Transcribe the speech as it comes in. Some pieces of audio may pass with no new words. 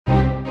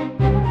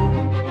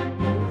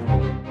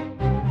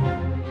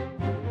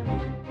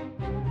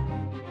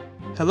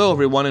Hello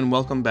everyone and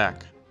welcome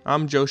back.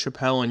 I'm Joe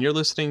Chappelle and you're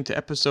listening to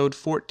episode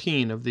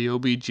 14 of the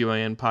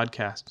OBGYN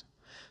podcast.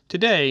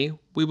 Today,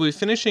 we will be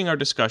finishing our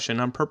discussion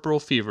on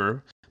puerperal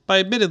fever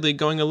by admittedly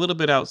going a little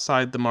bit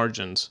outside the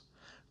margins.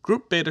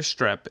 Group beta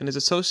strep and its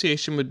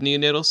association with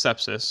neonatal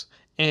sepsis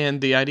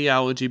and the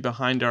ideology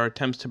behind our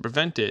attempts to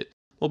prevent it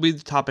will be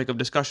the topic of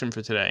discussion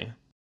for today.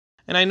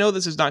 And I know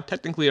this is not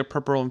technically a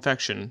puerperal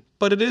infection,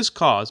 but it is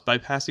caused by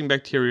passing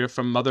bacteria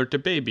from mother to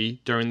baby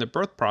during the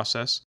birth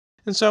process,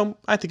 and so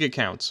I think it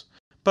counts.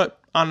 But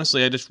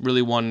honestly, I just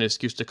really want an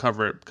excuse to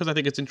cover it because I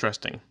think it's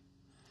interesting.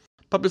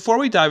 But before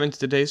we dive into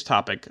today's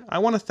topic, I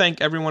want to thank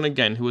everyone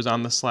again who was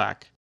on the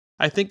Slack.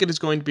 I think it is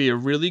going to be a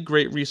really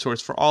great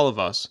resource for all of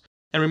us.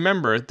 And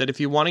remember that if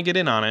you want to get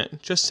in on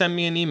it, just send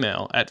me an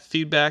email at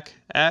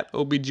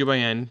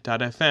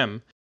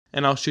feedback@obgyn.fm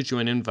and I'll shoot you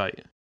an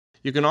invite.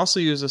 You can also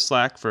use the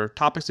Slack for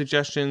topic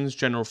suggestions,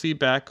 general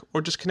feedback,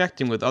 or just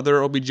connecting with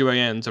other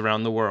OBGYNs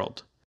around the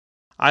world.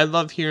 I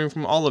love hearing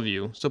from all of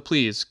you, so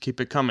please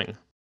keep it coming.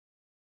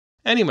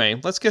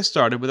 Anyway, let's get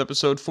started with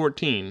episode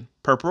 14,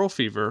 Puerperal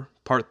Fever,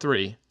 Part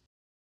 3.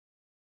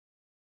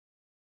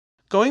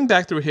 Going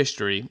back through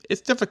history,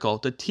 it's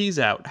difficult to tease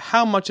out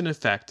how much an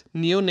effect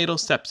neonatal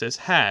sepsis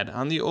had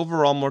on the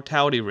overall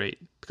mortality rate,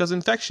 because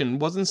infection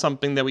wasn't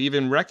something that we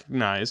even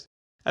recognized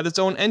as its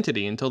own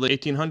entity until the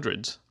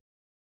 1800s.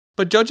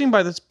 But judging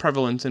by its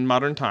prevalence in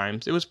modern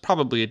times, it was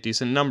probably a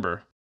decent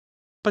number.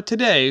 But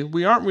today,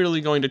 we aren't really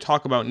going to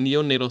talk about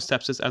neonatal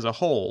sepsis as a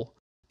whole,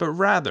 but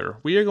rather,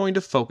 we are going to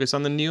focus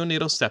on the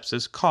neonatal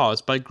sepsis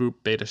caused by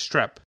group beta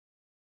strep.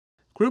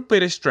 Group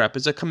beta strep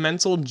is a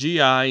commensal GI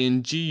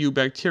and GU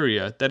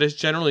bacteria that is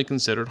generally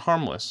considered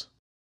harmless.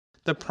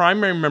 The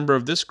primary member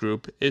of this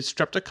group is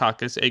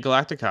Streptococcus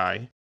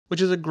agalacticae, which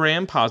is a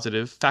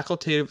gram-positive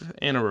facultative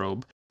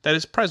anaerobe that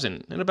is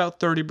present in about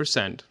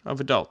 30%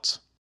 of adults.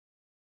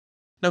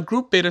 Now,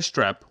 group beta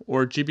strep,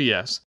 or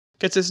GBS,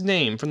 gets its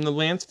name from the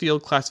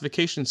Lancefield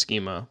classification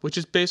schema, which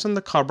is based on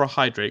the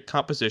carbohydrate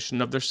composition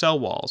of their cell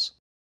walls.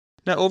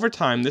 Now, over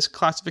time, this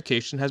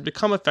classification has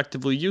become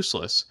effectively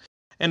useless,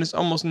 and is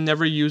almost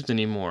never used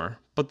anymore,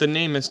 but the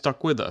name has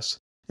stuck with us,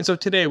 and so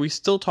today we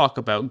still talk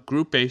about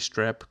Group A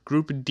strep,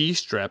 Group D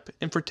strep,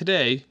 and for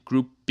today,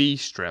 Group B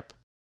strep.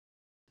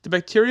 The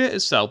bacteria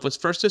itself was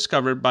first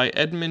discovered by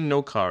Edmond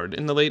Nocard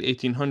in the late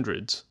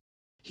 1800s.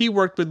 He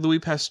worked with Louis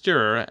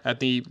Pasteur at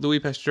the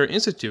Louis Pasteur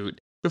Institute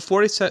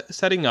before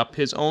setting up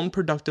his own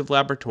productive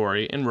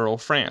laboratory in rural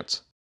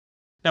France.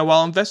 Now,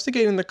 while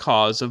investigating the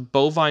cause of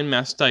bovine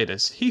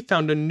mastitis, he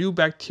found a new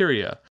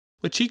bacteria,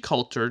 which he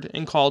cultured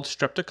and called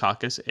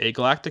Streptococcus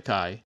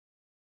agalacticae.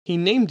 He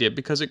named it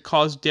because it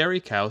caused dairy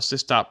cows to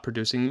stop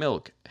producing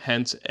milk,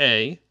 hence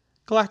A.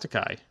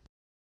 galacticae.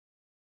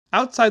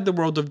 Outside the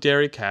world of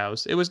dairy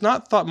cows, it was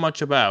not thought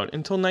much about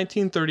until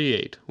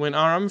 1938, when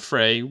R.M.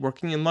 Frey,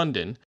 working in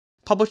London,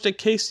 published a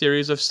case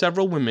series of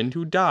several women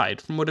who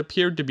died from what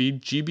appeared to be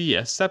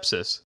GBS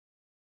sepsis.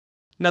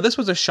 Now, this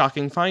was a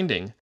shocking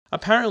finding.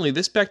 Apparently,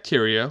 this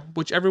bacteria,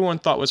 which everyone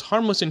thought was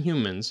harmless in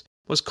humans,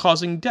 was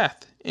causing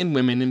death in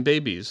women and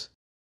babies.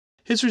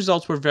 His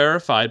results were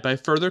verified by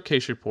further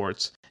case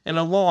reports, and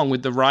along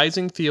with the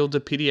rising fields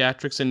of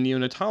pediatrics and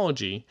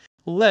neonatology,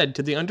 led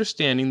to the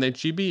understanding that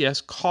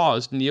GBS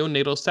caused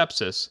neonatal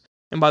sepsis,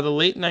 and by the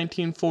late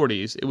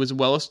 1940s, it was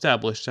well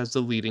established as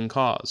the leading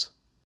cause.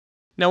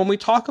 Now, when we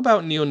talk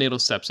about neonatal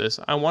sepsis,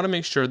 I want to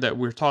make sure that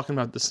we're talking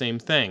about the same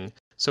thing,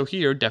 so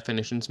here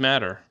definitions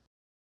matter.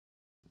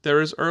 There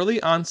is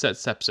early-onset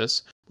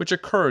sepsis, which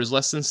occurs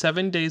less than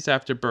 7 days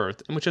after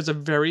birth and which has a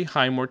very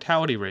high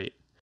mortality rate.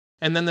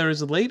 And then there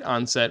is late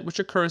onset, which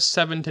occurs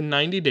 7 to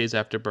 90 days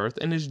after birth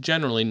and is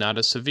generally not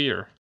as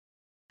severe.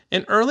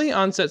 In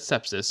early-onset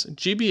sepsis,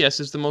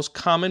 GBS is the most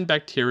common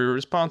bacteria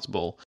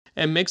responsible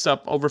and makes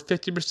up over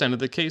 50% of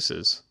the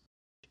cases.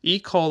 E.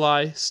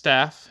 coli,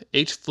 staph,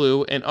 H.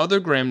 flu, and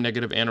other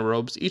gram-negative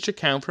anaerobes each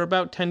account for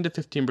about 10 to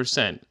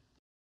 15%.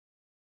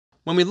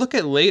 When we look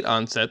at late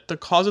onset, the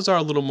causes are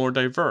a little more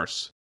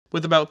diverse,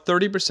 with about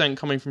 30%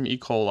 coming from E.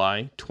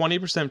 coli,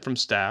 20% from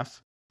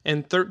staph,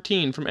 and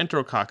 13% from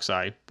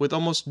enterococci, with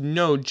almost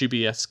no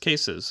GBS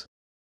cases.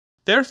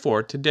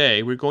 Therefore,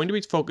 today we're going to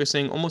be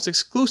focusing almost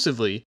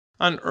exclusively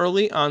on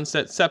early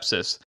onset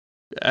sepsis,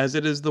 as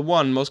it is the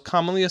one most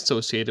commonly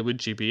associated with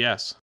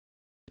GBS.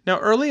 Now,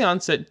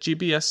 early-onset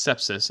GBS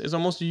sepsis is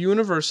almost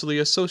universally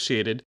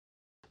associated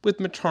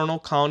with maternal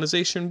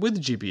colonization with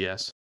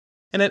GBS,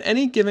 and at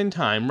any given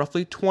time,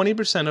 roughly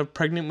 20% of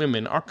pregnant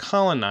women are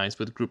colonized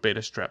with group beta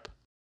strep.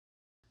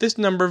 This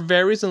number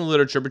varies in the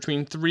literature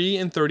between 3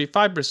 and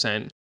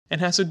 35%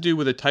 and has to do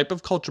with the type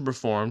of culture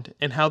performed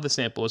and how the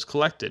sample is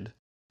collected.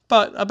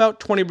 But about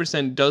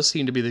 20% does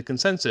seem to be the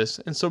consensus,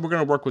 and so we're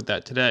going to work with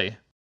that today.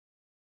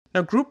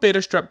 Now, group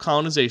beta strep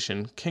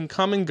colonization can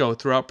come and go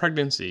throughout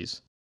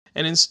pregnancies.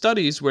 And in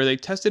studies where they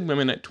tested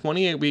women at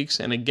 28 weeks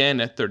and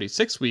again at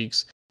 36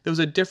 weeks, there was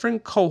a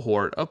different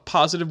cohort of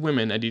positive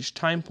women at each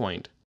time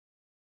point.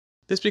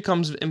 This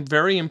becomes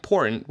very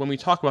important when we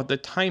talk about the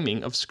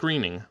timing of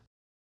screening.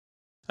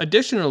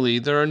 Additionally,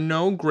 there are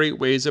no great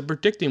ways of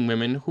predicting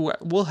women who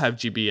will have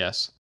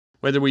GBS,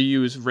 whether we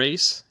use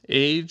race,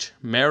 age,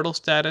 marital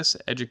status,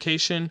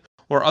 education,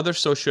 or other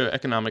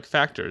socioeconomic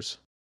factors.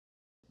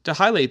 To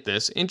highlight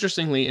this,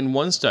 interestingly, in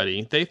one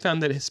study, they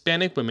found that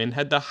Hispanic women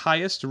had the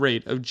highest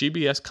rate of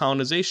GBS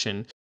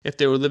colonization if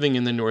they were living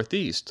in the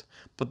Northeast,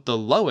 but the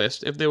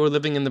lowest if they were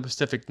living in the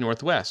Pacific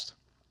Northwest,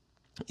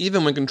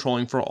 even when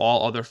controlling for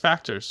all other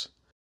factors.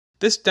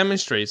 This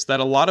demonstrates that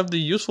a lot of the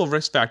useful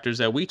risk factors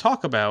that we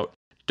talk about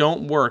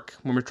don't work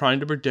when we're trying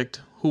to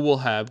predict who will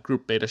have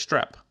group beta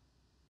strep.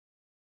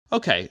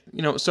 Okay,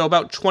 so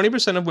about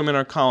 20% of women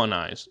are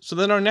colonized. So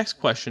then our next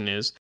question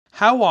is,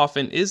 how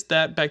often is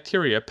that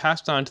bacteria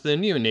passed on to the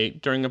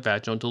neonate during a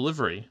vaginal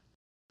delivery?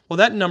 Well,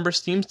 that number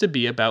seems to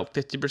be about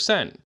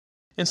 50%.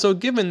 And so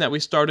given that we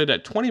started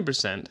at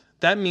 20%,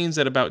 that means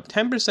that about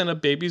 10%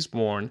 of babies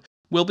born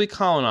will be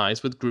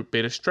colonized with group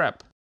beta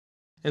strep.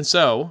 And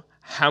so,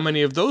 how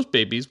many of those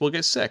babies will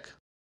get sick?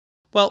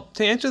 Well,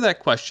 to answer that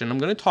question, I'm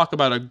going to talk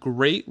about a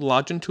great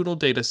longitudinal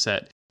data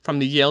set from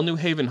the Yale New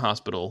Haven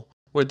Hospital,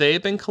 where they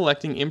have been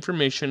collecting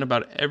information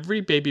about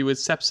every baby with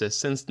sepsis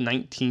since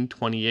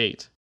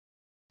 1928.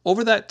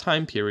 Over that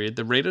time period,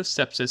 the rate of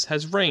sepsis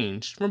has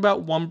ranged from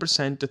about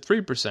 1% to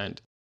 3%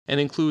 and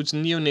includes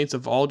neonates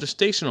of all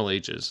gestational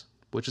ages,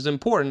 which is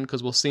important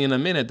because we'll see in a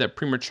minute that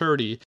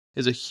prematurity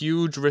is a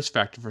huge risk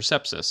factor for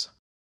sepsis.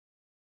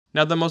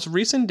 Now, the most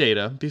recent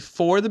data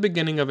before the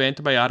beginning of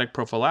antibiotic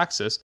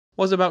prophylaxis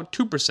was about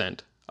 2%,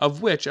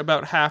 of which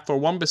about half or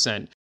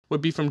 1%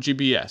 would be from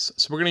GBS,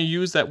 so we're going to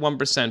use that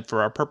 1%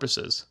 for our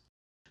purposes.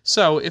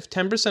 So, if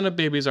 10% of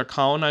babies are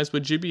colonized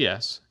with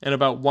GBS, and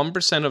about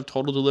 1% of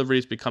total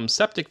deliveries become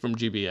septic from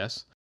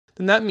GBS,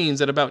 then that means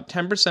that about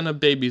 10% of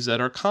babies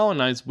that are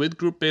colonized with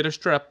group beta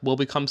strep will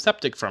become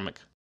septic from it.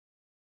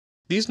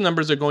 These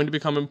numbers are going to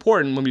become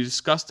important when we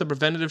discuss the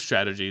preventative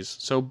strategies,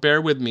 so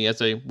bear with me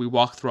as we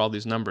walk through all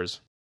these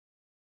numbers.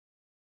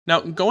 Now,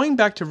 going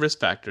back to risk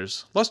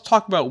factors, let's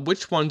talk about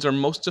which ones are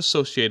most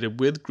associated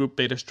with group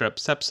beta strep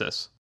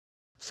sepsis.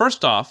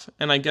 First off,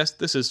 and I guess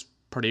this is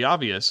pretty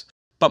obvious,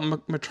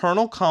 but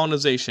maternal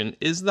colonization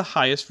is the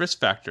highest risk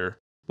factor,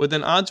 with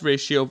an odds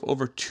ratio of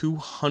over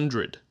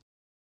 200.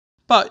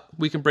 But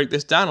we can break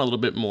this down a little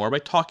bit more by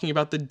talking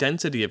about the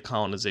density of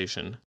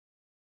colonization.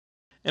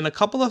 In a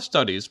couple of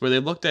studies where they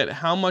looked at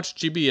how much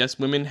GBS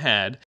women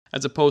had,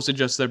 as opposed to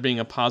just there being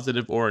a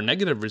positive or a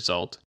negative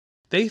result,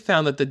 they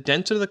found that the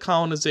denser the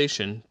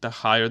colonization, the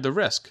higher the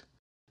risk.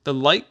 The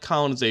light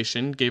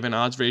colonization gave an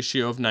odds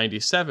ratio of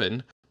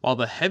 97, while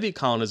the heavy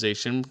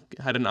colonization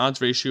had an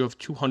odds ratio of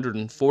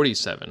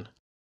 247.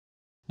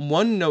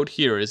 One note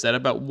here is that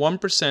about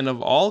 1%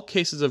 of all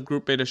cases of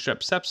group beta strep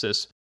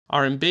sepsis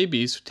are in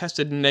babies who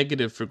tested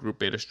negative for group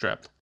beta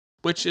strep,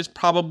 which is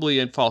probably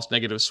a false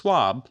negative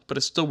swab, but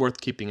it's still worth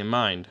keeping in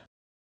mind.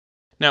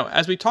 Now,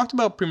 as we talked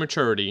about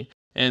prematurity,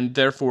 and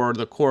therefore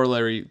the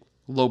corollary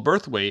low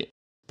birth weight,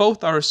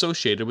 both are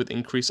associated with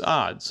increased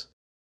odds.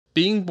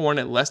 Being born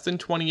at less than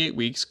 28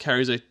 weeks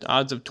carries an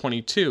odds of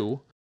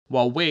 22,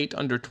 while weight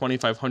under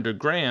 2,500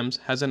 grams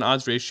has an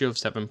odds ratio of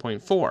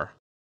 7.4.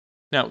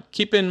 Now,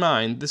 keep in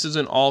mind, this is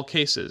in all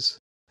cases,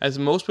 as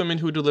most women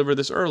who deliver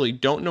this early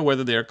don't know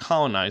whether they are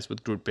colonized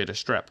with group beta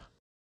strep.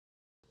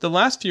 The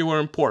last few are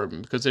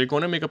important because they're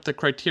going to make up the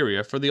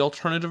criteria for the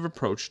alternative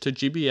approach to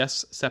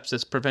GBS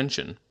sepsis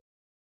prevention.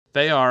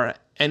 They are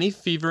any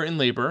fever in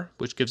labor,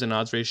 which gives an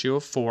odds ratio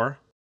of 4,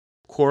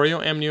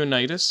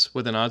 chorioamnionitis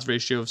with an odds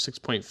ratio of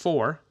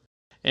 6.4,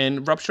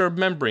 and rupture of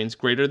membranes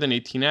greater than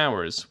 18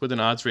 hours with an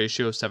odds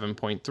ratio of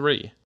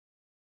 7.3.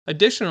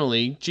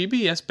 Additionally,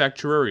 GBS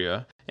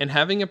bacteriuria and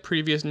having a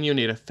previous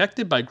neonate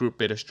affected by group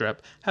beta strep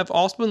have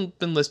also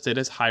been listed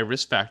as high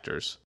risk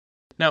factors.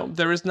 Now,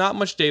 there is not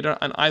much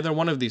data on either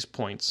one of these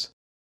points,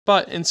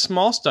 but in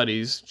small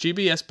studies,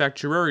 GBS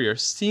bacteriuria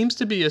seems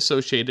to be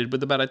associated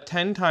with about a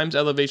 10 times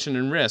elevation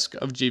in risk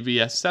of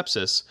GBS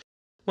sepsis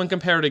when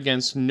compared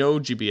against no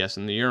GBS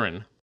in the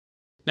urine.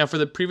 Now, for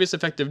the previous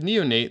effective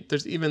neonate,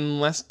 there's even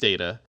less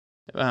data,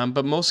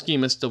 but most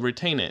schemas still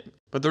retain it.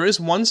 But there is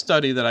one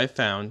study that I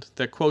found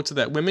that quotes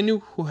that women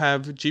who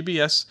have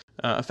GBS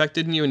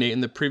affected neonate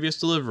in the previous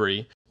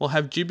delivery will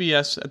have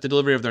GBS at the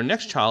delivery of their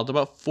next child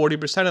about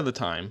 40% of the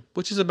time,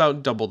 which is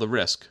about double the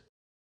risk.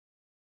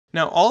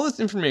 Now, all this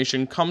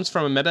information comes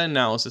from a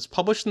meta-analysis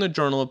published in the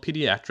Journal of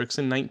Pediatrics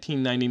in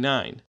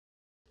 1999.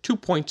 2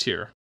 points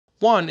here.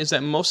 One is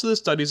that most of the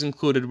studies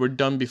included were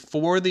done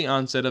before the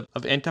onset of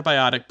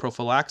antibiotic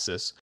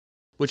prophylaxis,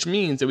 which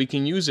means that we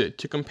can use it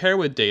to compare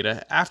with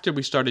data after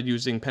we started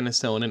using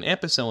penicillin and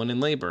ampicillin in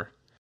labor.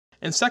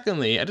 And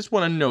secondly, I just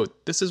want to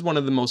note this is one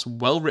of the most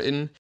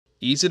well-written,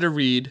 easy to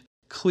read,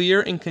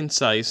 clear and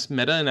concise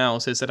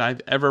meta-analysis that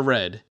I've ever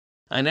read,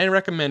 and I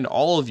recommend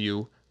all of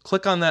you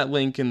click on that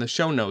link in the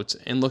show notes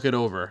and look it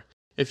over.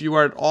 If you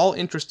are at all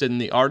interested in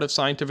the art of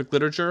scientific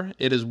literature,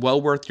 it is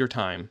well worth your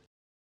time.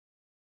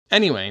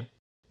 Anyway,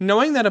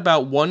 knowing that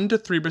about 1 to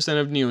 3%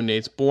 of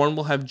neonates born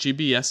will have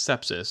GBS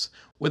sepsis,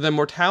 with a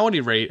mortality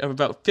rate of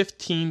about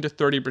 15 to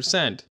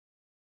 30%,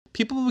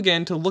 people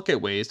began to look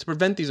at ways to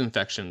prevent these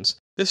infections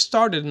This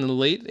started in the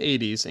late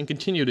 80s and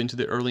continued into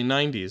the early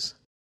 90s.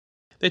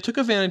 They took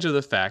advantage of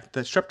the fact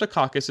that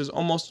Streptococcus is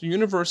almost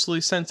universally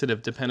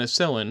sensitive to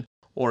penicillin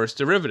or its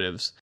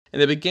derivatives,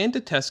 and they began to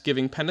test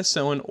giving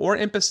penicillin or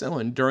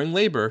ampicillin during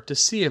labor to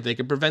see if they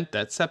could prevent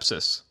that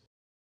sepsis.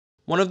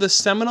 One of the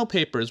seminal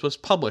papers was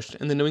published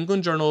in the New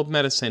England Journal of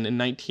Medicine in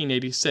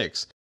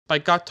 1986 by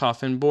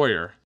Gottoff and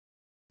Boyer.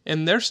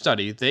 In their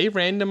study, they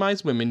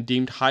randomized women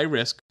deemed high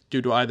risk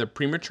due to either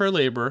premature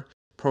labor,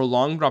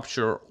 prolonged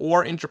rupture,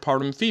 or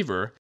intrapartum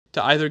fever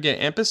to either get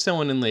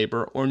ampicillin in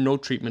labor or no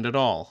treatment at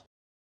all.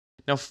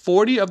 Now,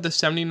 40 of the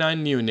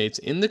 79 neonates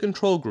in the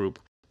control group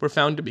were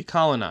found to be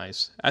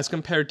colonized, as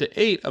compared to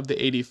 8 of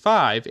the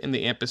 85 in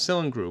the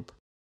ampicillin group,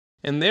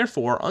 and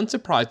therefore,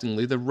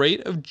 unsurprisingly, the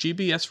rate of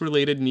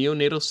GBS-related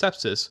neonatal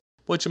sepsis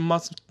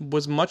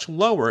was much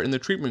lower in the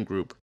treatment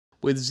group,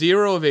 with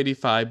 0 of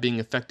 85 being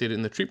affected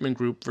in the treatment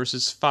group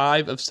versus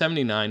 5 of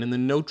 79 in the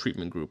no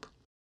treatment group.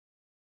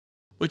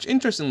 Which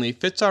interestingly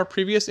fits our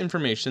previous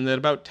information that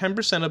about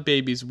 10% of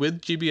babies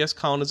with GBS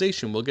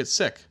colonization will get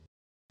sick.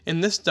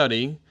 In this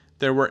study,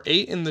 there were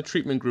 8 in the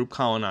treatment group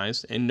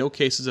colonized and no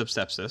cases of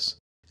sepsis,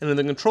 and in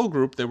the control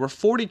group there were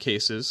 40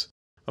 cases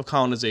of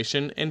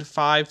colonization and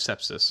 5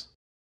 sepsis.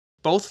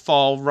 Both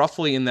fall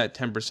roughly in that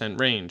 10%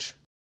 range.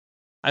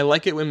 I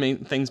like it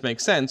when things make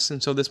sense,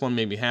 and so this one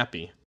made me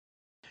happy.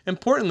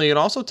 Importantly, it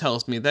also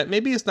tells me that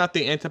maybe it's not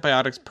the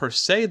antibiotics per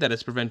se that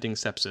is preventing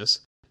sepsis,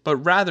 but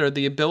rather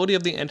the ability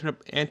of the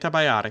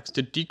antibiotics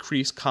to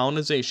decrease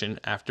colonization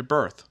after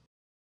birth.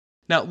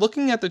 Now,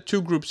 looking at the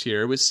two groups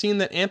here, it was seen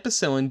that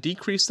ampicillin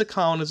decreased the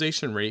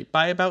colonization rate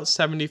by about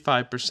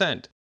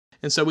 75%,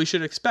 and so we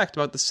should expect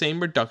about the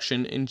same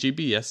reduction in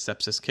GBS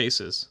sepsis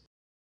cases.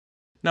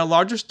 Now,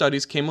 larger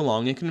studies came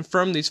along and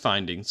confirmed these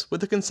findings,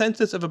 with a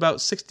consensus of about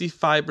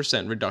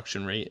 65%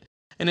 reduction rate,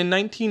 and in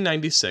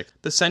 1996,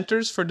 the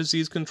Centers for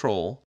Disease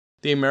Control,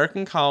 the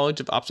American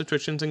College of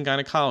Obstetricians and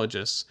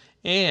Gynecologists,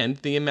 and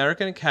the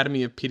American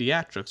Academy of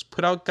Pediatrics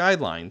put out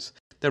guidelines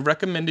that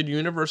recommended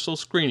universal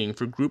screening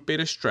for group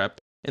beta strep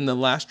in the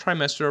last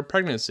trimester of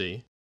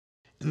pregnancy,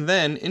 and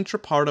then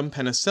intrapartum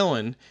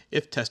penicillin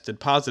if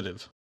tested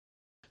positive.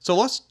 So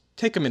let's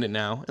take a minute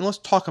now and let's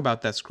talk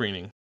about that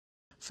screening.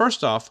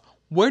 First off,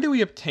 where do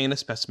we obtain a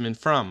specimen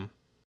from?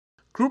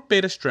 Group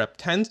beta strep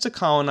tends to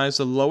colonize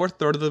the lower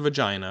third of the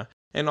vagina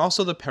and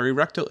also the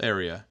perirectal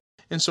area,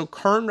 and so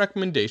current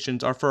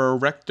recommendations are for a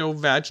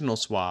rectal-vaginal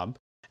swab,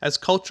 as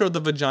culture of the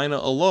vagina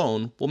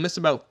alone will miss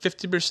about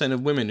 50%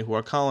 of women who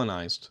are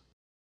colonized.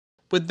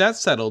 With that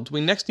settled,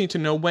 we next need to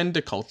know when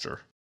to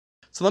culture.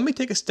 So let me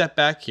take a step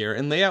back here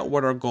and lay out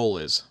what our goal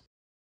is.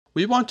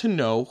 We want to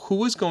know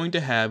who is going to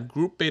have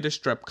group beta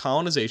strep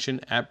colonization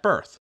at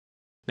birth.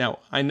 Now,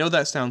 I know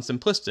that sounds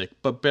simplistic,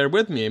 but bear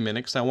with me a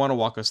minute because I want to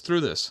walk us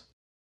through this.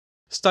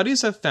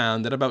 Studies have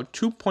found that about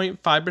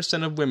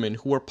 2.5% of women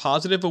who were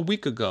positive a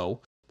week ago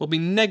will be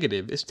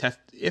negative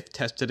if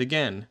tested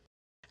again,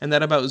 and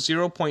that about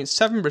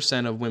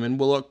 0.7% of women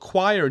will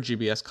acquire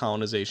GBS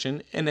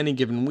colonization in any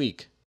given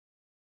week.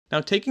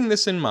 Now, taking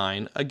this in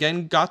mind,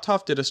 again,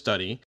 Gottoff did a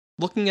study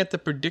looking at the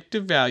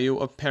predictive value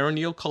of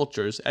perineal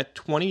cultures at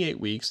 28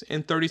 weeks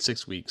and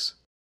 36 weeks.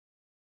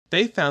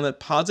 They found that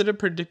positive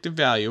predictive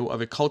value of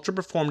a culture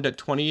performed at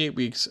 28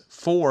 weeks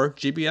for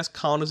GBS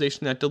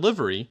colonization at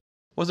delivery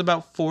was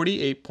about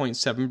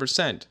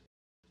 48.7%,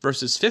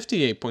 versus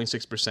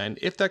 58.6%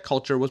 if that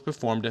culture was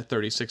performed at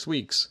 36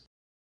 weeks.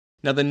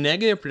 Now, the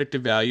negative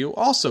predictive value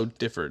also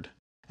differed.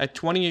 At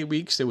 28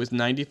 weeks, it was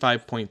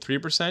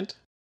 95.3%,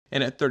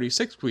 and at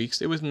 36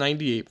 weeks, it was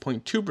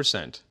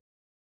 98.2%.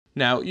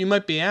 Now, you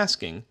might be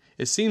asking,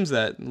 it seems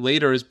that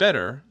later is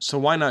better, so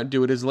why not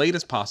do it as late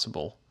as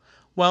possible?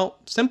 Well,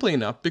 simply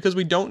enough, because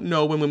we don't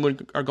know when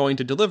women are going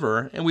to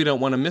deliver, and we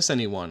don't want to miss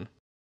anyone.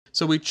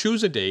 So we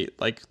choose a date,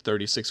 like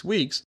 36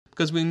 weeks,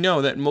 because we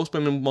know that most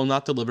women will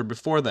not deliver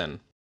before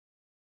then.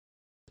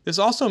 This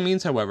also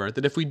means, however,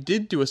 that if we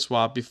did do a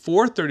swab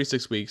before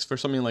 36 weeks for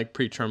something like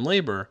preterm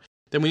labor,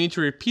 then we need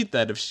to repeat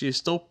that if she is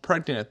still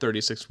pregnant at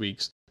 36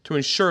 weeks to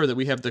ensure that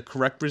we have the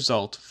correct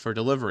result for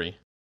delivery.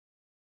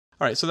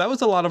 Alright, so that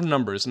was a lot of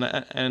numbers,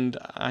 and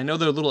I know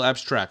they're a little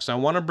abstract, so I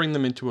want to bring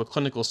them into a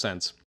clinical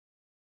sense.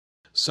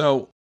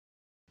 So,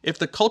 if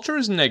the culture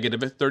is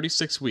negative at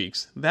 36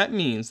 weeks, that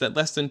means that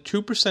less than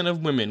 2%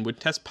 of women would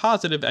test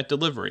positive at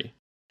delivery.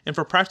 And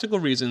for practical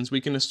reasons, we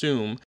can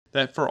assume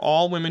that for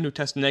all women who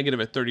test negative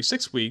at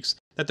 36 weeks,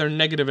 that they're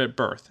negative at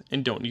birth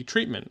and don't need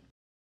treatment.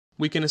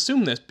 We can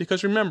assume this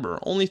because remember,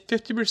 only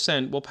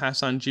 50% will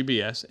pass on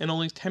GBS and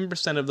only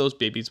 10% of those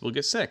babies will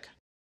get sick,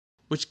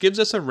 which gives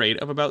us a rate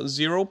of about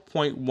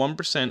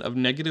 0.1% of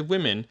negative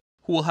women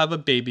who will have a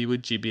baby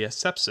with GBS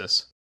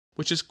sepsis,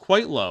 which is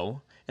quite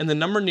low, and the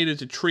number needed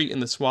to treat in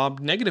the swab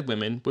negative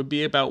women would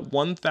be about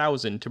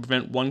 1,000 to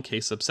prevent one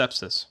case of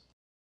sepsis.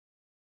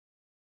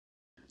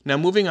 Now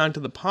moving on to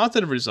the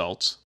positive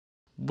results,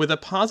 with a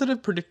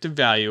positive predictive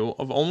value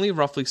of only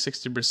roughly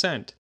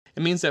 60%,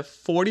 it means that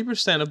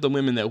 40% of the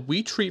women that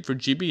we treat for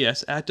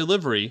GBS at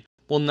delivery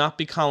will not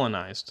be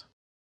colonized.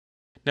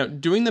 Now,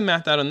 doing the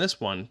math out on this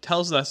one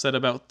tells us that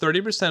about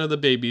 30% of the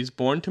babies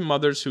born to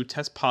mothers who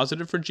test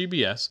positive for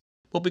GBS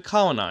will be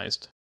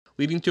colonized,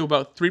 leading to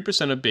about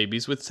 3% of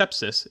babies with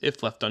sepsis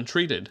if left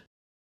untreated.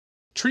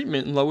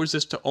 Treatment lowers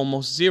this to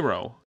almost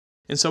zero,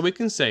 and so we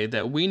can say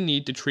that we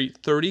need to treat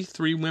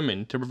 33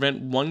 women to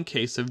prevent one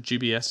case of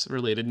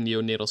GBS-related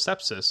neonatal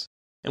sepsis,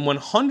 and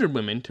 100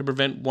 women to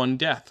prevent one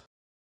death.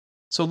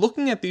 So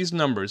looking at these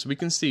numbers, we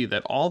can see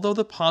that although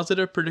the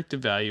positive predictive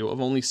value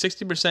of only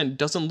 60%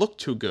 doesn't look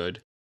too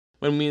good,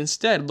 when we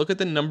instead look at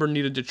the number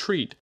needed to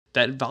treat,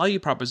 that value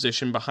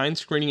proposition behind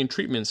screening and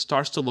treatment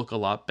starts to look a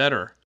lot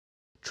better.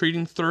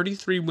 Treating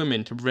 33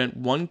 women to prevent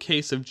one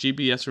case of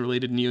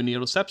GBS-related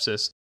neonatal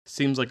sepsis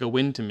seems like a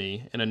win to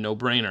me and a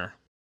no-brainer.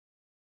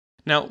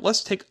 Now,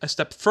 let's take a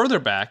step further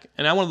back,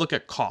 and I want to look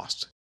at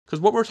cost, because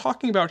what we're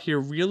talking about here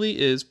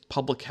really is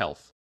public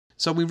health.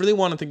 So we really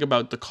want to think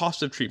about the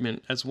cost of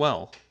treatment as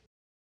well.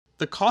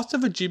 The cost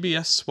of a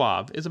GBS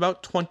swab is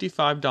about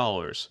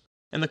 $25,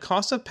 and the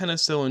cost of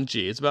penicillin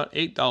G is about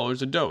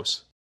 $8 a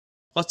dose.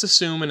 Let's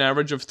assume an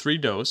average of 3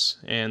 doses,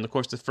 and of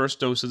course the first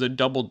dose is a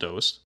double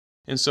dose,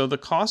 and so the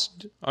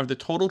cost of the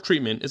total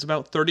treatment is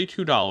about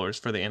 $32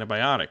 for the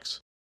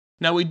antibiotics.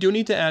 Now we do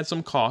need to add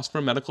some costs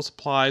for medical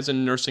supplies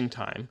and nursing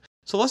time,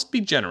 so let's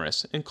be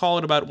generous and call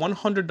it about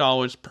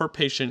 $100 per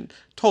patient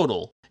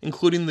total,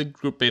 including the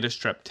group beta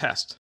strep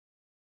test.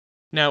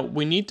 Now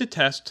we need to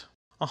test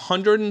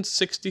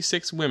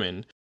 166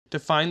 women to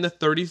find the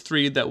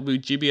 33 that will be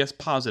GBS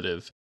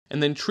positive,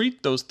 and then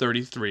treat those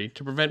 33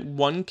 to prevent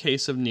one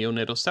case of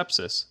neonatal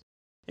sepsis.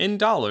 In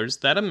dollars,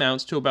 that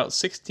amounts to about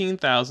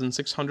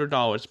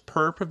 $16,600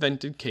 per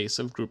prevented case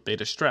of group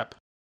beta strep.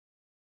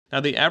 Now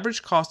the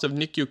average cost of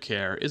NICU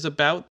care is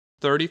about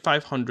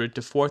 $3,500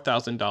 to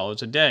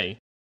 $4,000 a day,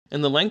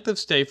 and the length of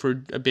stay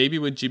for a baby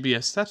with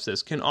GBS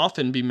sepsis can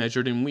often be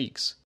measured in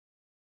weeks.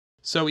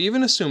 So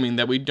even assuming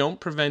that we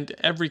don't prevent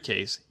every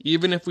case,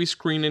 even if we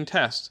screen and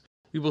test,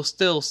 we will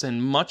still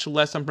spend much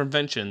less on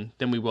prevention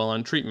than we will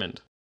on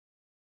treatment.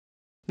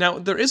 Now,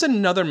 there is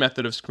another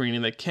method of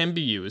screening that can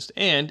be used,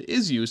 and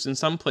is used in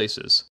some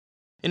places,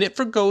 and it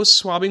forgoes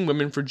swabbing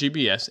women for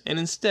GBS and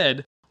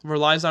instead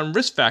relies on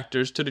risk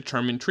factors to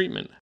determine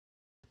treatment.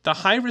 The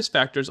high risk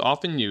factors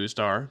often used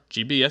are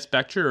GBS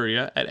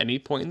bacteria at any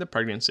point in the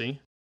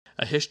pregnancy,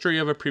 a history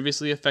of a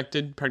previously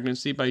affected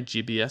pregnancy by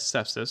GBS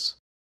sepsis,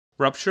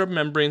 rupture of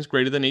membranes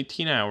greater than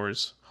 18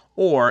 hours,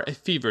 or a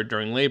fever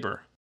during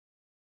labor.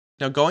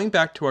 Now going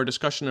back to our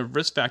discussion of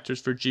risk factors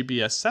for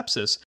GBS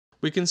sepsis,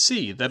 we can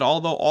see that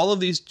although all of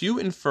these do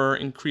infer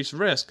increased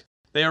risk,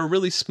 they are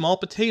really small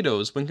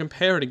potatoes when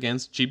compared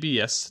against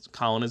GBS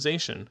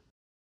colonization.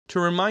 To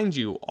remind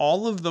you,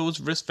 all of those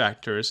risk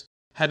factors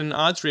had an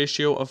odds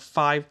ratio of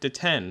 5 to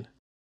 10,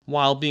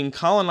 while being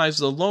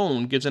colonized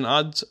alone gives an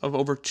odds of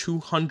over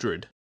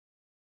 200.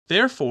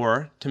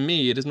 Therefore, to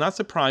me, it is not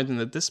surprising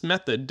that this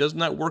method does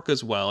not work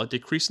as well at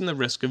decreasing the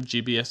risk of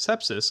GBS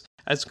sepsis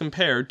as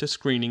compared to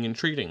screening and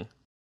treating.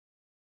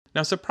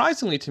 Now,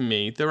 surprisingly to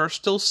me, there are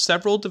still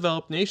several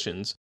developed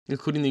nations,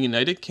 including the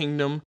United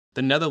Kingdom,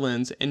 the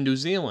Netherlands, and New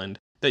Zealand,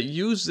 that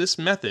use this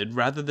method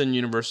rather than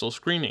universal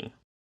screening.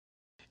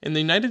 In the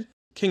United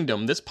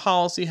Kingdom, this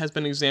policy has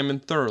been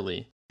examined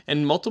thoroughly,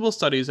 and multiple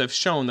studies have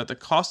shown that the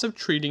cost of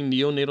treating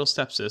neonatal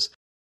sepsis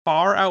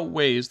far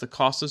outweighs the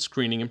cost of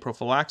screening and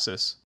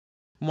prophylaxis.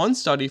 One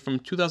study from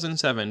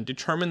 2007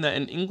 determined that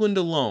in England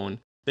alone,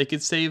 they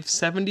could save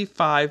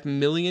 $75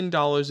 million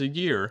a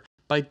year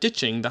by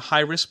ditching the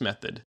high-risk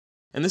method,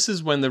 and this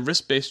is when the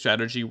risk-based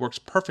strategy works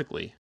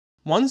perfectly.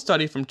 One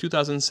study from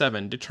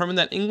 2007 determined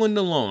that England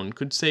alone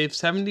could save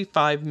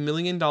 $75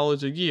 million a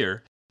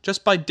year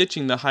just by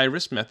ditching the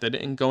high-risk method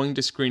and going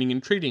to screening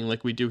and treating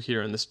like we do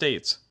here in the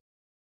States.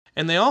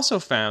 And they also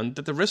found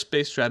that the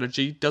risk-based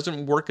strategy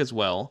doesn't work as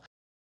well,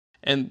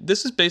 and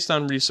this is based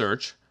on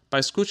research by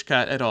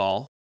Skuchkat et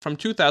al. From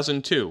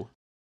 2002,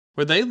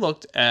 where they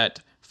looked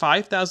at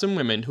 5,000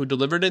 women who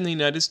delivered in the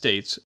United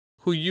States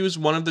who used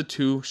one of the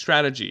two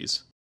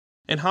strategies.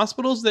 In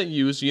hospitals that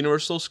used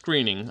universal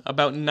screening,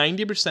 about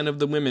 90% of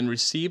the women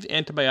received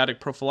antibiotic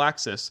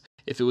prophylaxis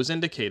if it was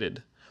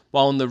indicated,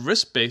 while in the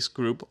risk-based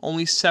group,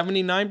 only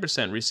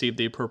 79% received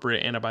the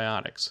appropriate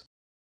antibiotics.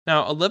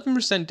 Now,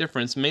 11%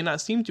 difference may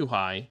not seem too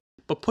high,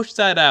 but push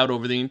that out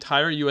over the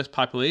entire US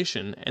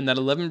population, and that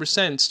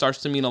 11% starts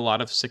to mean a lot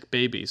of sick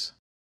babies.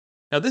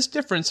 Now, this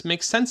difference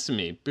makes sense to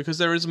me because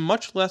there is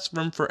much less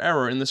room for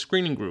error in the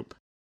screening group.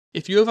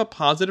 If you have a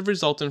positive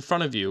result in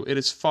front of you, it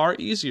is far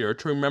easier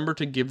to remember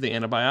to give the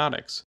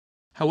antibiotics.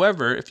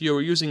 However, if you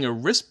are using a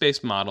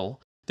risk-based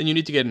model, then you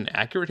need to get an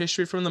accurate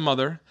history from the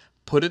mother,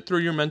 put it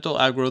through your mental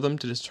algorithm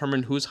to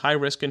determine who's high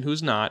risk and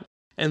who's not,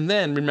 and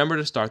then remember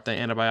to start the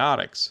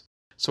antibiotics.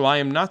 So I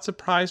am not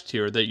surprised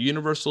here that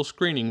universal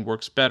screening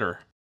works better.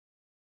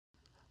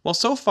 Well,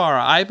 so far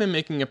I've been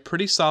making a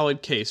pretty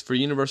solid case for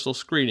universal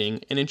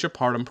screening and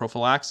intrapartum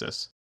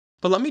prophylaxis.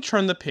 But let me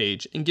turn the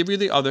page and give you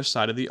the other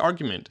side of the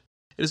argument.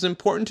 It is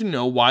important to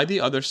know why the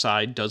other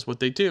side does what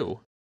they do.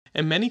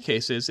 In many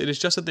cases, it is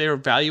just that they are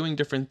valuing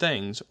different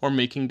things or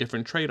making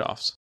different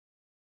trade-offs.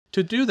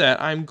 To do that,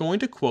 I'm going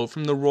to quote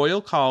from the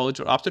Royal College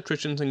of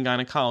Obstetricians and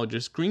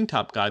Gynecologists Green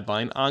Top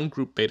Guideline on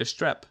Group Beta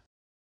Strep.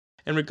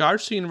 In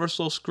regards to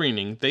universal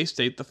screening, they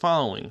state the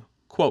following,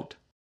 quote,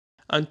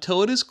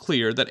 "Until it is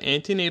clear that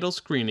antenatal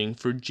screening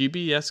for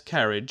GBS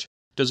carriage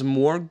does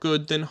more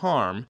good than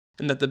harm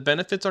and that the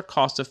benefits are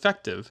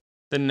cost-effective,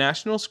 the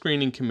National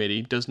Screening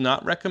Committee does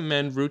not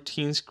recommend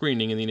routine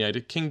screening in the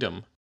United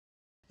Kingdom.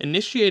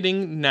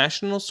 Initiating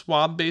national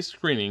swab-based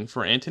screening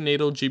for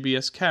antenatal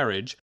GBS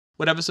carriage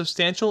would have a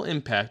substantial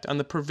impact on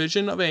the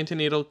provision of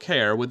antenatal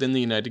care within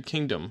the United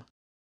Kingdom.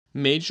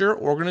 Major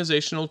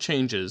organizational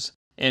changes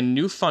and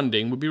new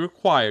funding would be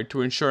required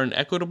to ensure an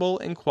equitable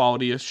and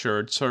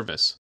quality-assured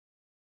service."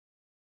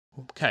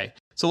 Okay,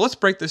 so let's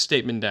break this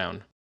statement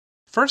down.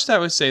 First, I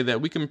would say that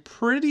we can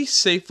pretty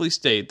safely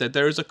state that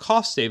there is a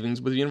cost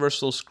savings with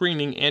universal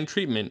screening and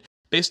treatment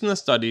based on the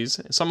studies,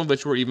 some of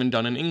which were even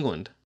done in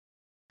England.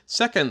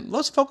 Second,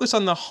 let's focus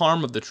on the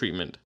harm of the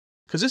treatment,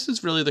 because this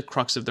is really the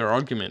crux of their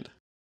argument.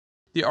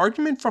 The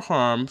argument for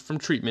harm from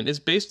treatment is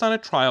based on a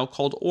trial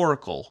called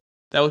Oracle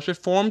that was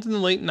performed in the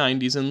late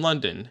 90s in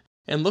London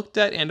and looked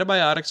at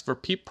antibiotics for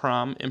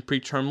PEPROM and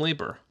preterm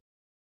labor.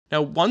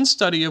 Now, one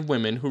study of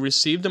women who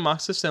received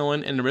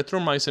amoxicillin and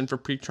erythromycin for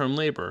preterm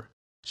labor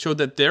showed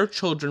that their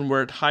children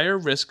were at higher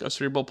risk of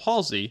cerebral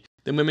palsy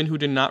than women who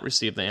did not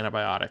receive the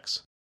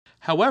antibiotics.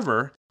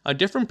 However, a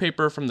different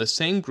paper from the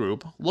same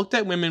group looked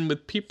at women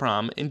with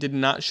PEPROM and did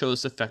not show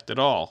this effect at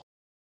all.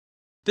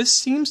 This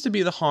seems to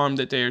be the harm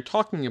that they are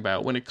talking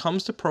about when it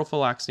comes to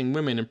prophylaxing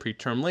women in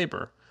preterm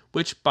labor,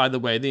 which, by the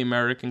way, the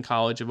American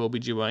College of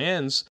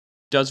OBGYNs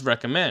does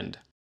recommend.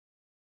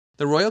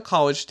 The Royal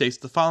College states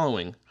the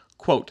following,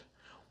 quote,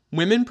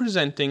 "Women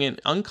presenting an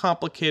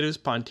uncomplicated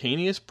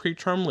spontaneous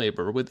preterm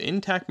labor with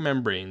intact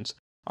membranes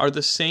are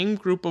the same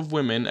group of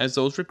women as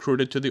those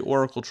recruited to the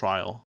Oracle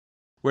trial,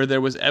 where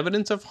there was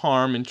evidence of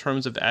harm in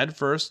terms of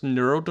adverse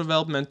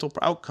neurodevelopmental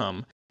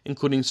outcome,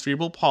 including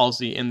cerebral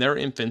palsy in their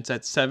infants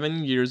at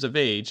 7 years of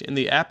age in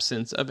the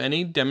absence of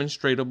any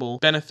demonstrable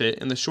benefit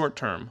in the short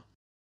term.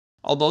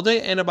 Although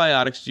the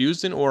antibiotics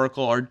used in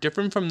Oracle are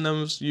different from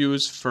those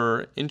used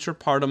for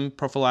intrapartum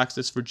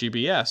prophylaxis for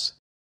GBS,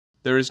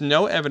 there is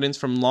no evidence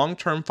from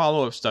long-term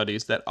follow-up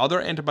studies that other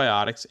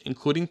antibiotics,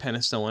 including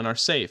penicillin, are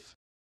safe.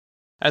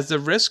 As the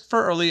risk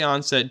for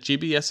early-onset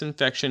GBS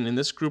infection in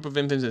this group of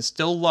infants is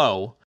still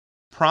low,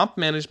 prompt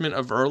management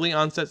of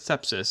early-onset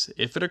sepsis,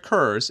 if it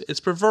occurs, is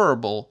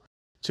preferable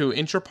to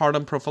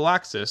intrapartum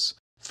prophylaxis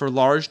for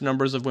large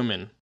numbers of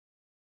women."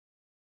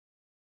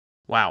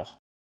 Wow.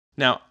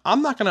 Now,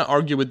 I'm not going to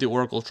argue with the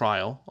Oracle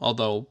trial,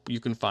 although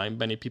you can find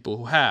many people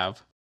who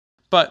have,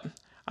 but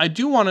I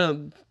do want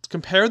to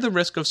compare the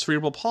risk of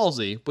cerebral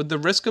palsy with the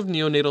risk of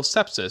neonatal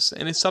sepsis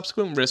and its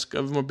subsequent risk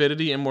of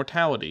morbidity and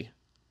mortality.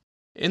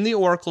 In the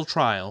Oracle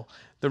trial,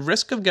 the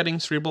risk of getting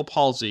cerebral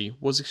palsy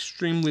was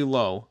extremely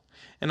low,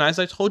 and as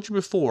I told you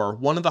before,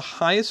 one of the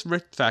highest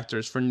risk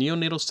factors for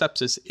neonatal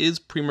sepsis is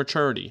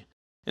prematurity,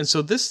 and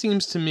so this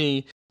seems to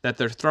me that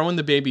they're throwing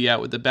the baby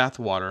out with the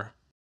bathwater,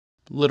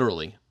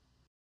 literally.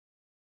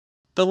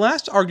 The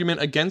last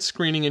argument against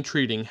screening and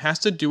treating has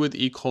to do with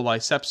E. coli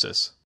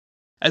sepsis.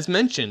 As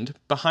mentioned,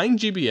 behind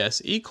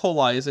GBS, E.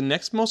 coli is the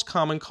next most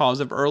common cause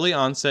of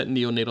early-onset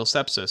neonatal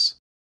sepsis.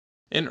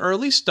 In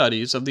early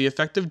studies of the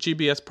effect of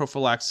GBS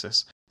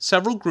prophylaxis,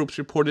 several groups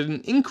reported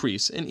an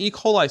increase in E.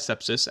 coli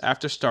sepsis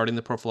after starting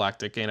the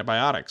prophylactic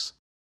antibiotics.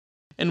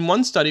 In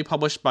one study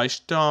published by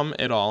Stamm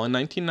et al. In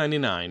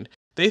 1999,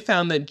 they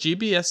found that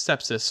GBS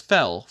sepsis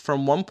fell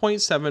from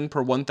 1.7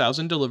 per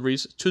 1,000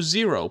 deliveries to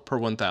 0 per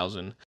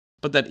 1,000,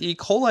 but that E.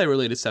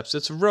 coli-related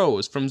sepsis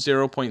rose from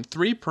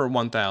 0.3 per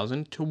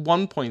 1,000 to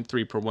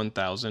 1.3 per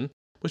 1,000,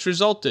 which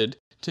resulted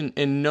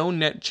in no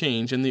net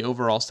change in the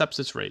overall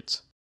sepsis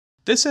rates.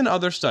 This and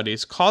other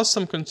studies caused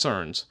some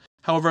concerns.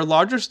 However,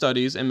 larger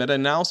studies and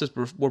meta-analysis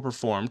were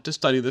performed to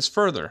study this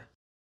further.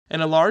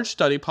 In a large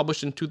study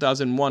published in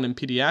 2001 in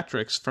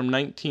Pediatrics from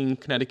 19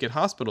 Connecticut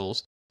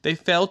hospitals, they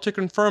failed to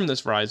confirm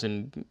this rise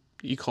in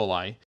E.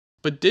 coli,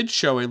 but did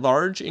show a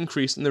large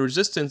increase in the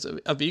resistance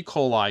of E.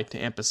 coli to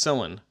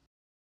ampicillin.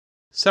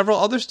 Several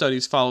other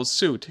studies followed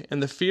suit,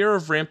 and the fear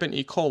of rampant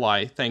E.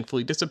 coli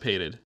thankfully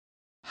dissipated.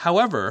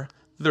 However,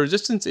 the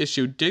resistance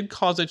issue did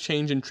cause a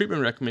change in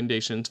treatment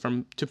recommendations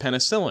to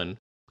penicillin,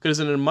 because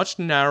it is in a much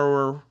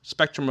narrower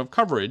spectrum of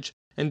coverage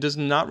and does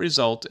not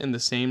result in the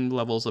same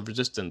levels of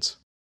resistance.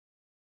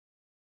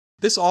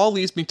 This all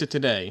leads me to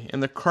today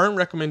and the current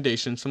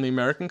recommendations from the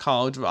American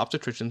College of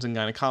Obstetricians and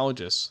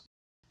Gynecologists.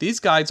 These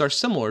guides are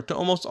similar to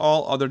almost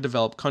all other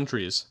developed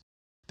countries.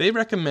 They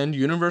recommend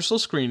universal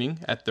screening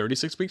at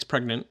 36 weeks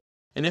pregnant,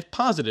 and if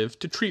positive,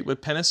 to treat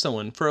with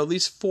penicillin for at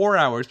least 4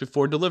 hours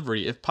before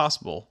delivery if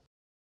possible.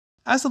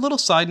 As a little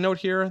side note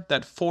here,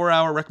 that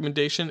 4-hour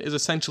recommendation is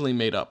essentially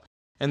made up,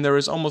 and there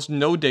is almost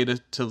no data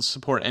to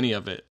support any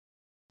of it.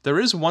 There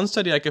is one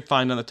study I could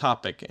find on the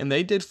topic, and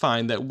they did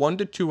find that 1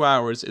 to 2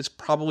 hours is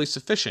probably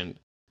sufficient,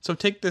 so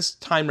take this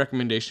time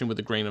recommendation with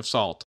a grain of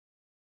salt.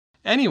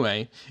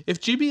 Anyway, if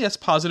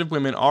GBS-positive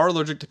women are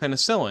allergic to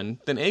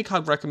penicillin, then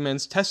ACOG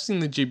recommends testing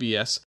the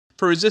GBS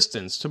for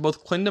resistance to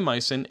both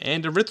clindamycin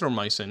and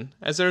erythromycin,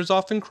 as there is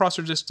often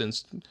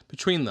cross-resistance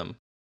between them.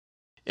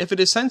 If it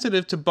is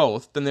sensitive to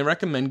both, then they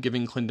recommend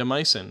giving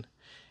clindamycin.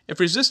 If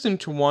resistant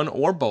to one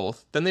or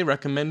both, then they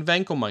recommend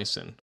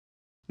vancomycin.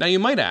 Now you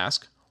might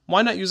ask,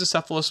 why not use a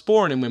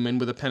cephalosporin in women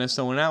with a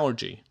penicillin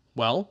allergy?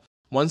 Well,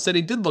 one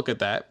study did look at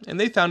that, and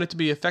they found it to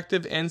be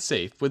effective and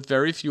safe with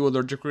very few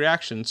allergic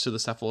reactions to the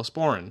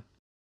cephalosporin.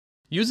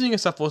 Using a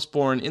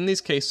cephalosporin in these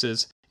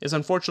cases is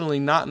unfortunately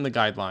not in the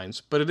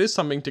guidelines, but it is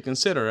something to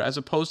consider as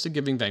opposed to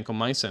giving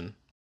vancomycin.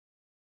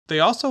 They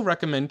also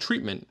recommend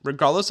treatment,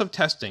 regardless of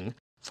testing,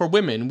 for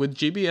women with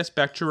GBS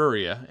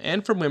bacteriuria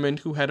and for women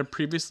who had a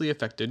previously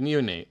affected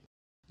neonate.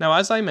 Now,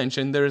 as I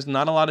mentioned, there is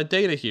not a lot of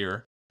data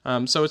here,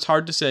 so it's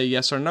hard to say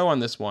yes or no on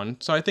this one,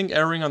 so I think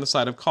erring on the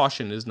side of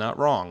caution is not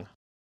wrong.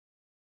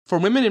 For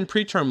women in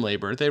preterm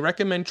labor, they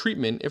recommend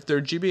treatment if their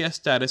GBS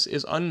status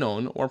is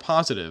unknown or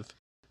positive,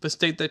 but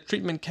state that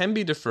treatment can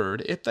be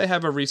deferred if they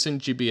have a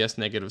recent GBS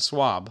negative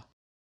swab.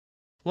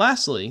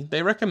 Lastly,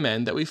 they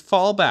recommend that we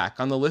fall back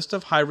on the list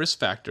of high-risk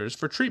factors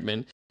for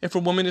treatment if a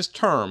woman is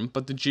term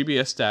but the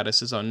GBS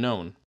status is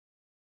unknown.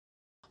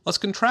 Let's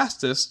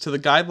contrast this to the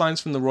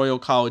guidelines from the Royal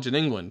College in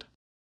England.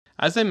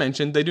 As I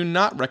mentioned, they do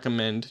not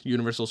recommend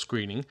universal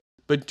screening,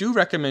 but do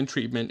recommend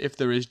treatment if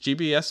there is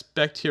GBS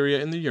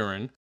bacteria in the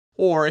urine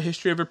or a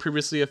history of a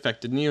previously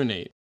affected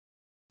neonate.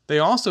 They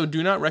also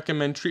do not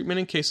recommend treatment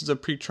in cases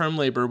of preterm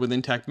labor with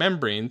intact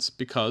membranes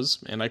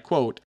because, and I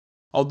quote,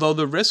 although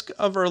the risk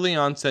of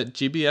early-onset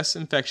GBS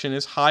infection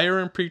is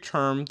higher in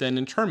preterm than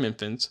in term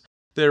infants,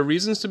 there are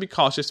reasons to be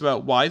cautious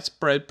about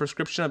widespread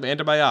prescription of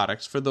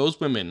antibiotics for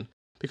those women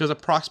because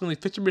approximately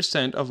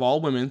 50% of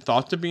all women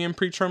thought to be in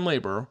preterm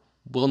labor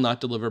will not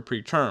deliver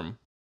preterm.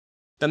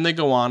 Then they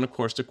go on, of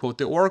course, to quote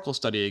the Oracle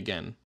study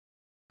again.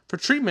 For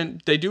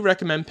treatment, they do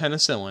recommend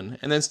penicillin,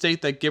 and then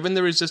state that given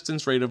the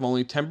resistance rate of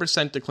only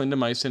 10% to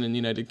clindamycin in the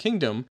United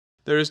Kingdom,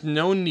 there is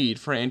no need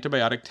for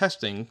antibiotic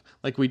testing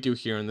like we do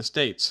here in the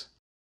States.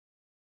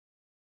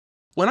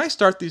 When I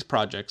start these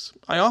projects,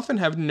 I often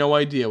have no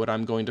idea what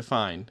I'm going to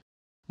find.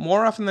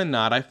 More often than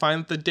not, I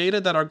find that the data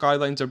that our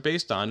guidelines are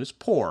based on is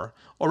poor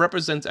or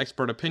represents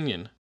expert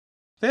opinion.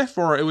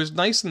 Therefore, it was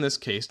nice in this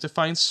case to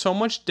find so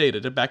much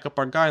data to back up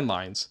our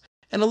guidelines,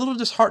 and a little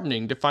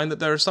disheartening to find that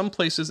there are some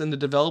places in the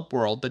developed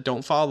world that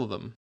don't follow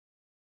them.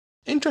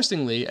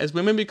 Interestingly, as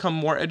women become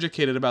more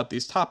educated about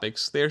these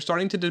topics, they are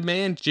starting to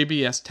demand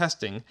GBS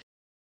testing,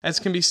 as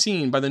can be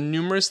seen by the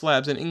numerous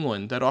labs in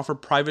England that offer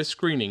private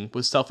screening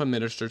with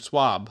self-administered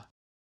swab.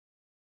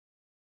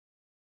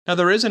 Now,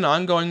 there is an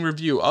ongoing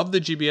review of the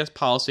GBS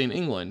policy in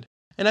England,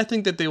 and I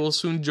think that they will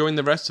soon join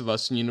the rest of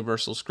us in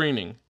universal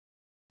screening.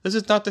 This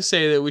is not to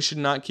say that we should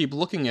not keep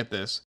looking at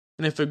this,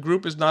 and if a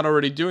group is not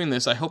already doing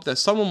this, I hope that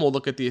someone will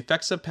look at the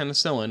effects of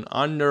penicillin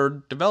on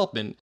nerd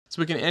development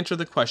so we can answer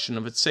the question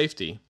of its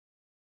safety.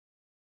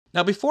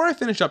 Now, before I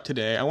finish up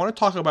today, I want to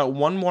talk about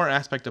one more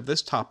aspect of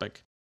this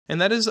topic, and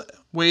that is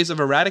ways of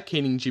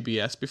eradicating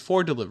GBS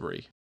before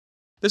delivery.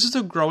 This is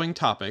a growing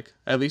topic,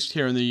 at least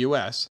here in the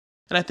US,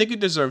 and I think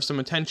it deserves some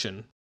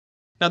attention.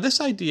 Now,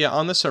 this idea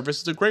on the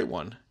surface is a great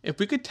one. If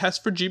we could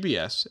test for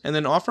GBS and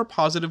then offer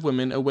positive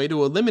women a way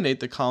to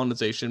eliminate the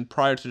colonization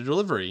prior to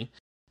delivery,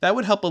 that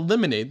would help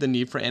eliminate the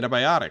need for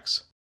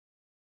antibiotics.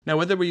 Now,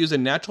 whether we use a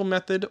natural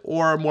method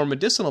or a more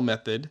medicinal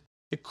method,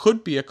 it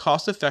could be a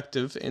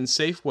cost-effective and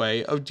safe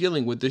way of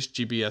dealing with this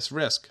GBS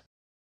risk.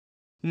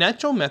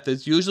 Natural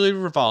methods usually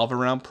revolve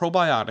around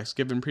probiotics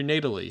given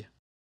prenatally.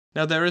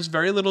 Now, there is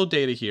very little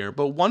data here,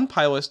 but one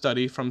pilot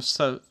study from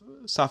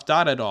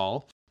Safdad et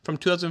al. From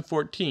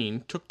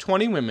 2014 took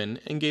 20 women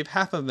and gave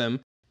half of them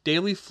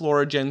daily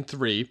Floragen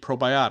 3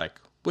 probiotic,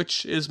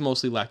 which is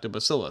mostly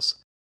lactobacillus.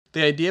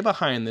 The idea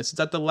behind this is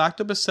that the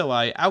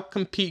lactobacilli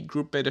outcompete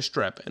group beta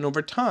strep, and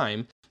over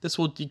time, this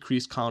will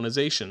decrease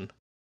colonization.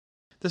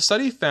 The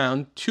study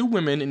found 2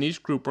 women in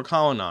each group were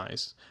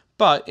colonized,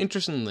 but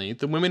interestingly,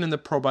 the women in the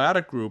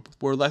probiotic group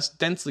were less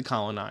densely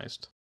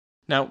colonized.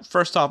 Now,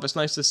 first off, it's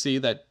nice to see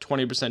that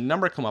 20%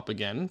 number come up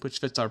again, which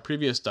fits our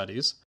previous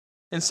studies.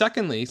 And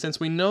secondly,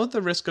 since we know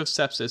the risk of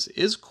sepsis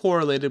is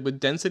correlated with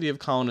density of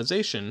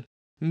colonization,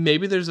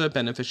 maybe there's a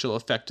beneficial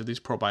effect to these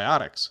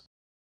probiotics.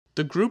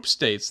 The group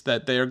states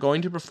that they are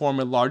going to perform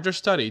a larger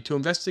study to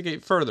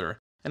investigate further,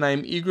 and I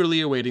am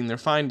eagerly awaiting their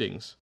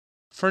findings.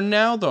 For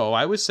now, though,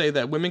 I would say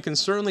that women can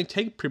certainly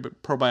take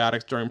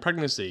probiotics during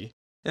pregnancy,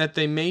 and that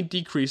they may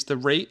decrease the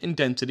rate and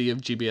density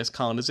of GBS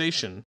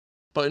colonization.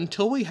 But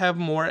until we have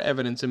more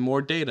evidence and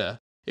more data,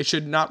 it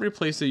should not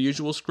replace the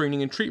usual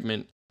screening and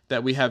treatment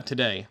that we have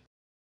today.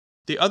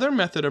 The other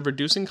method of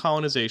reducing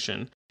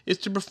colonization is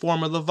to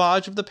perform a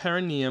lavage of the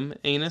perineum,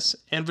 anus,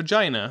 and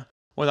vagina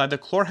with either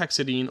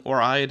chlorhexidine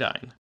or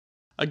iodine.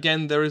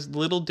 Again, there is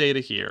little data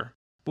here,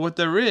 but what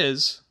there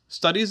is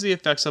studies the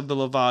effects of the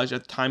lavage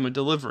at the time of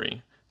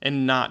delivery,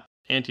 and not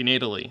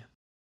antenatally.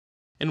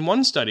 In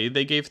one study,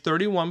 they gave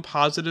 31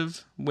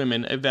 positive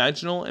women a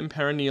vaginal and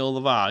perineal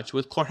lavage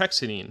with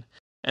chlorhexidine,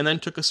 and then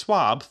took a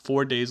swab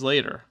 4 days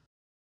later.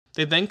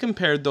 They then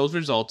compared those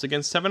results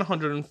against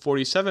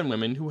 747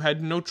 women who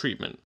had no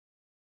treatment.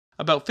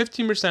 About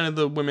 15% of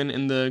the women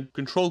in the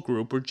control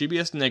group were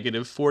GBS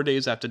negative 4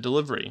 days after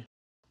delivery,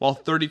 while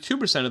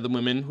 32% of the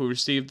women who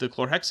received the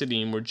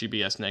chlorhexidine were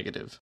GBS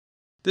negative.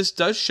 This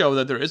does show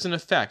that there is an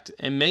effect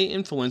and may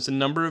influence the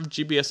number of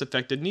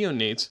GBS-affected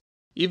neonates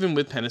even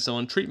with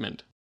penicillin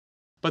treatment.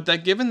 But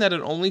that given that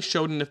it only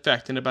showed an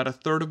effect in about a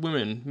third of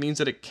women means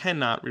that it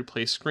cannot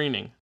replace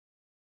screening.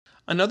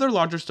 Another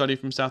larger study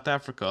from South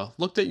Africa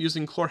looked at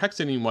using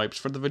chlorhexidine wipes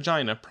for the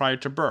vagina prior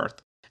to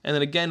birth, and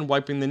then again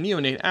wiping the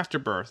neonate after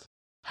birth.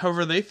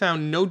 However, they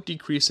found no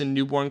decrease in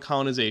newborn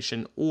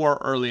colonization or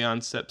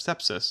early-onset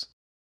sepsis.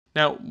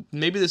 Now,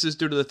 maybe this is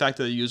due to the fact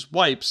that they use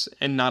wipes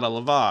and not a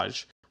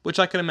lavage, which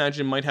I can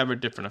imagine might have a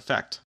different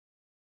effect.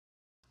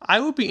 I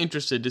would be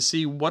interested to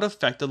see what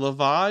effect a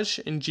lavage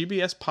in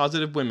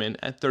GBS-positive women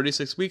at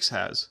 36 weeks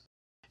has.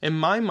 In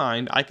my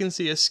mind, I can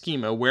see a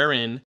schema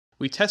wherein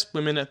we test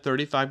women at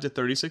 35 to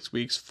 36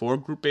 weeks for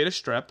group beta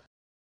strep.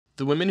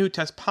 The women who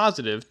test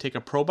positive take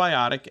a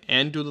probiotic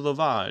and do the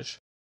lavage,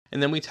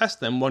 and then we test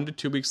them 1 to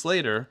 2 weeks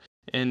later,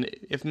 and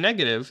if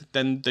negative,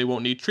 then they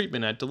won't need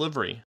treatment at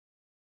delivery.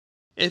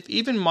 If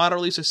even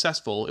moderately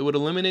successful, it would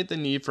eliminate the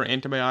need for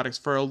antibiotics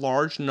for a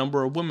large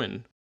number of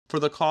women, for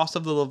the cost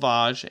of the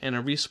lavage and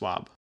a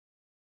reswab.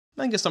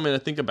 I guess something to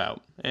think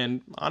about,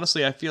 and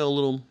honestly I feel a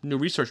little new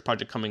research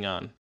project coming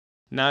on.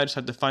 Now I just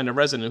have to find a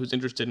resident who's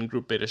interested in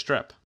group beta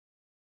strep.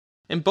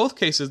 In both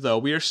cases though,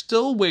 we are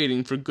still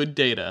waiting for good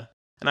data,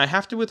 and I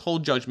have to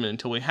withhold judgment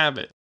until we have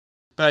it.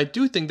 But I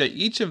do think that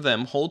each of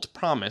them holds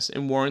promise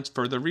and warrants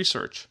further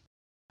research.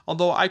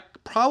 Although I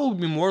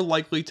probably be more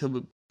likely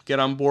to get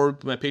on board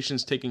with my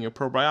patients taking a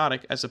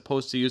probiotic as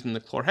opposed to using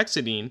the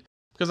chlorhexidine,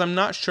 because I'm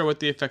not sure what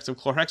the effects of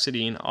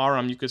chlorhexidine are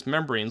on mucous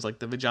membranes like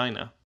the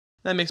vagina.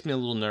 That makes me a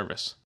little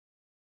nervous.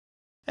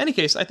 In any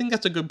case, I think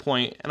that's a good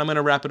point, and I'm going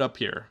to wrap it up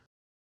here.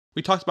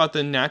 We talked about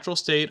the natural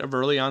state of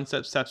early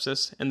onset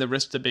sepsis and the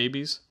risk to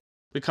babies.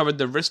 We covered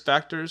the risk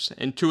factors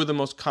and 2 of the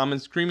most common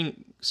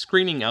screening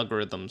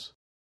algorithms.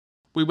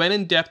 We went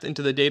in depth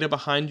into the data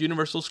behind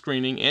universal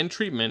screening and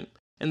treatment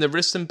and the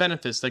risks and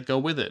benefits that go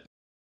with it.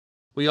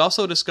 We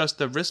also discussed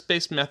the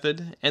risk-based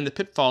method and the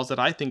pitfalls that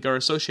I think are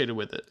associated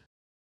with it.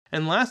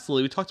 And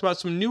lastly, we talked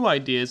about some new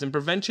ideas in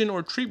prevention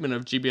or treatment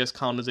of GBS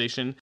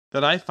colonization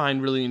that I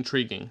find really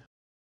intriguing.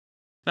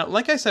 Now,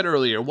 like I said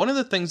earlier, one of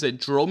the things that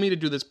drove me to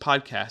do this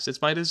podcast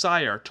is my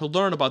desire to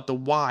learn about the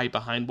why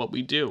behind what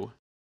we do.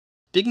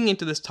 Digging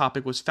into this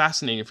topic was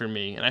fascinating for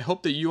me, and I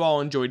hope that you all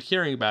enjoyed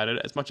hearing about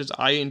it as much as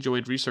I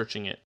enjoyed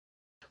researching it.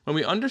 When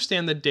we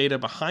understand the data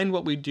behind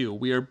what we do,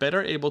 we are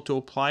better able to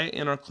apply it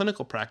in our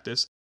clinical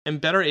practice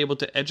and better able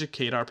to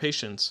educate our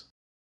patients.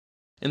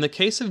 In the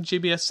case of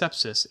GBS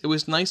sepsis, it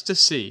was nice to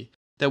see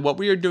that what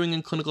we are doing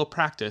in clinical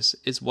practice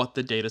is what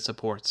the data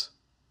supports.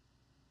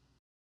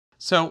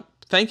 So,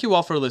 thank you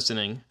all for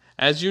listening.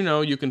 As you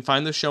know, you can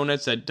find the show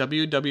notes at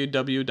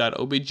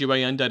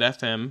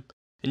www.obgyn.fm,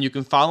 and you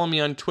can follow me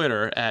on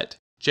Twitter at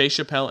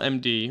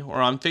jchappellemd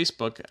or on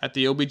Facebook at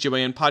the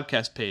OBGYN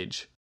podcast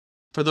page.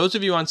 For those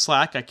of you on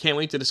Slack, I can't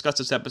wait to discuss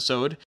this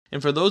episode,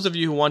 and for those of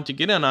you who want to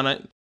get in on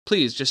it,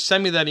 please just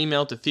send me that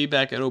email to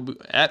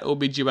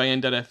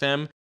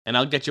feedback@obgyn.fm, and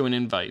I'll get you an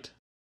invite.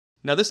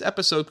 Now this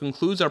episode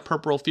concludes our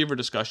Puerperal Fever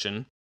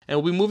discussion,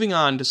 and we'll be moving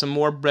on to some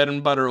more bread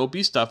and butter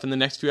OB stuff in the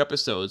next few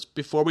episodes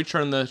before we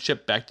turn the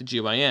ship back to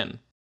GYN.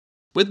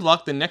 With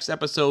luck, the next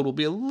episode will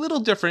be a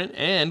little different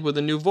and with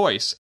a new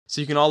voice,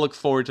 so you can all look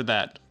forward to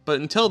that. But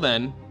until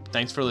then,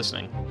 thanks for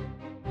listening.